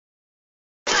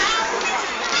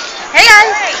Hey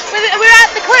guys, we're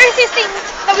at the closest thing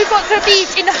that we've got to a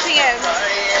beach in Nottingham.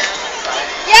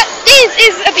 Yep, this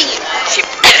is a beach.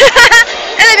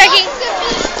 Hello Becky.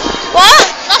 What?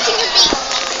 Nottingham Beach.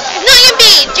 Nottingham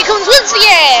Beach, it comes once a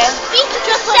year. Beach is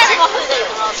just like a holiday.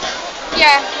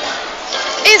 Yeah.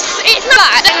 It's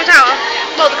not that, the tower.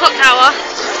 Well, the clock tower.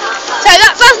 So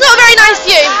that's not a very nice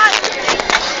view.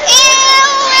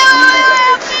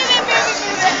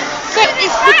 So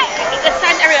it's the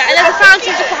sand everywhere, and there's a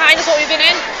fountain just behind us what we've been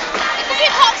in. It's a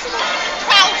bit hot for the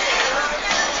crowd.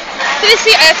 So this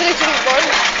is a little run.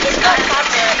 It's not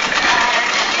fabric.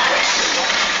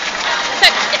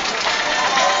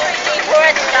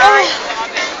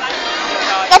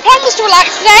 My plan was to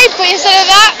relax today, but instead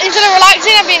of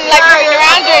relaxing, I've been like going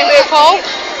around doing the call.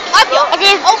 I'm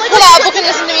going to pull out a book and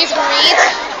listen to music and read.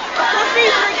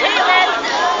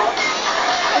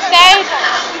 Instead,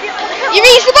 you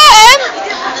reached the bottom.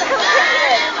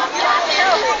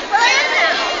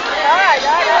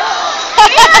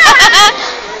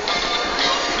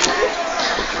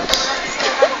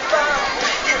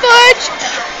 Fudge.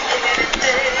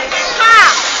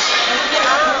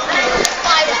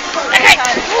 Okay.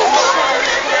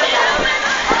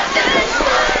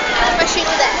 My shoes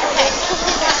are there. Okay.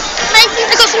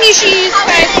 I got some new shoes. Have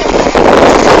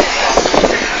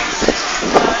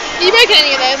you broken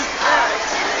any of them?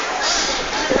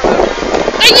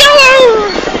 Yo!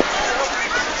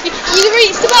 You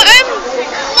reached the bottom? No!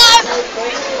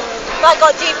 That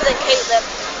got deeper than Caitlin.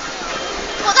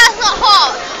 Well, that's not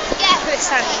hot. Yeah. Look at this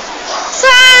sand.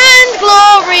 Sand,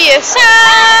 glorious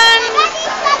sand.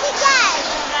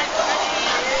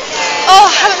 Oh,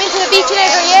 I haven't been to the beach in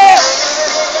over a year.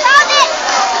 Found it!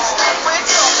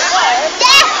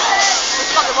 Yes!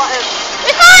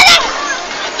 We found it!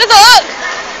 Look!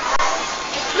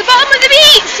 The bottom of the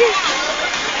beach!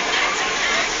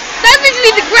 That's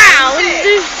literally the ground. That's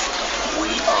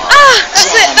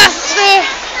it. That's the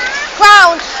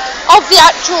ground of the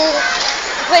actual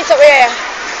place that we're in.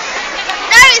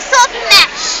 No, it's sort of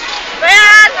mesh.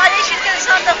 Ryan, I think she's going to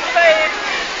stand up the phone.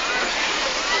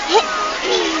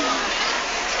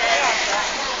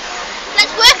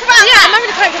 Let's work around Yeah, I'm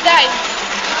having a quite good day.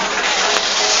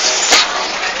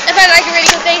 I've had like a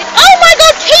really good day. Oh my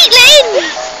god, Caitlin!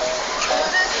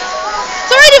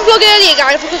 Sorry I didn't vlog earlier,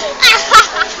 guys, because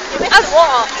You missed the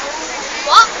water.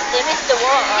 What? You missed the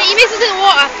water. yeah, you missed us in the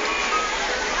water.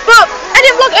 But I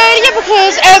didn't vlog earlier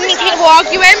because me and Caitlin were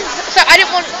arguing, so I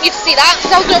didn't want you to see that.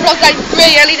 So I was going to vlog like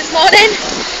really early this morning.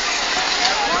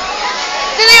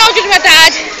 Then they argued with my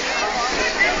dad.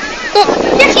 But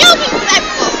Yeah, she argued with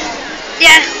everyone.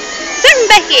 yeah, so from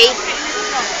Becky.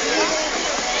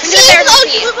 She even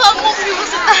argued with her mum who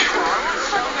wasn't there.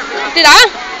 Did I?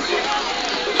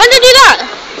 How did I do that?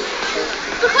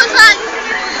 Because like,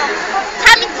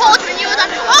 Tammy called and you were like,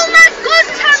 oh my god,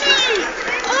 Tammy!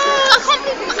 Oh, I can't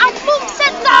believe our mum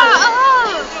said that!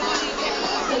 Oh.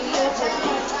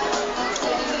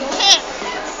 Here.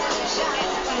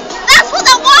 That's what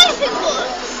that white thing was!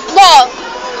 What?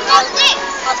 That's it!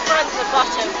 I'll spread the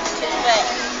bottom to the bit.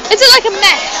 Is it like a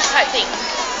mesh type thing?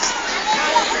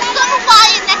 It's got a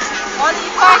wire next to it. Why did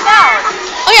you find out?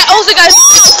 Oh yeah, also guys.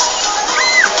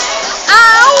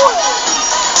 Ow!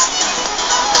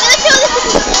 Let me show this to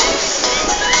people.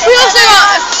 We also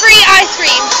got a free ice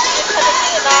cream.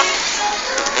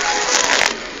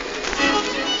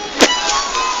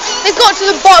 They've got to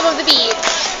the bottom of the beach.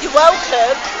 You're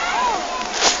welcome.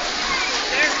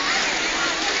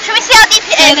 Shall we see how deep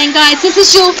it Okay is? then guys, this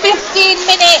is your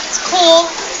 15-minute call.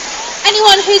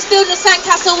 Anyone who's building a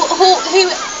sandcastle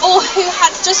who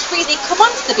has just recently come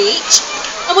onto the beach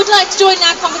and would like to join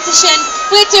our competition,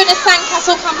 we're doing a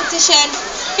sandcastle competition.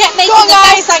 Making the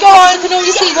best sandcastle. You can already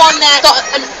see one there. Got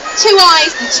two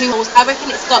eyes and two holes. I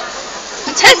reckon it's got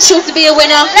potential to be a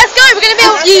winner. Let's go, we're going to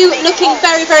build. You looking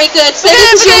very, very good. So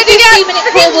this is your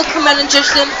 15-minute call. We'll come in and judge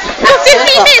them. We've got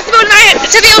 15 minutes to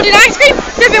build an ice cream,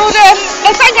 to build a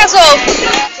sandcastle.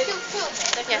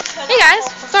 Yeah. Hey guys,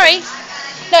 sorry.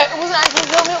 No, it wasn't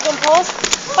actually built, we were going to pause.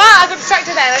 Wow, I got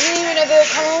distracted then. I didn't even know the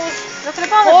camera was not going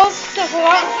to pause. No, for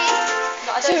what?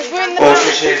 So we're in the All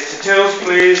fishes to tills,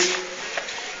 please.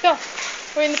 Go.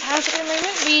 We're in the pound shop at the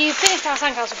moment. We finished our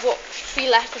sandcastle, but we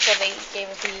left before they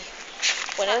gave us the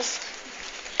winners.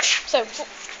 So,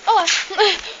 oh well.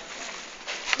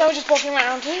 Now we're just walking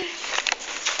around,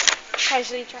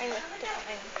 casually trying to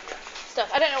find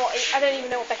stuff. I don't even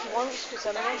know what Becky wants because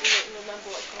I don't remember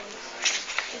what she wants.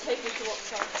 She's hoping to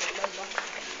watch out to remember.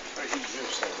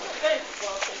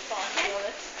 Well, so far, to be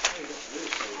honest.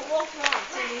 I'm walking around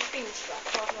seeing these things that I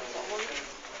can't remember what one.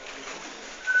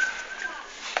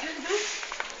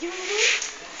 You want to go?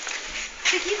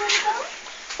 Did you want to go?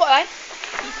 What are they?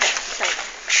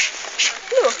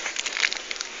 Shape. Look.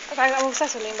 I'm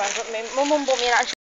obsessed with lean bags at the moment. My mum bought me an actual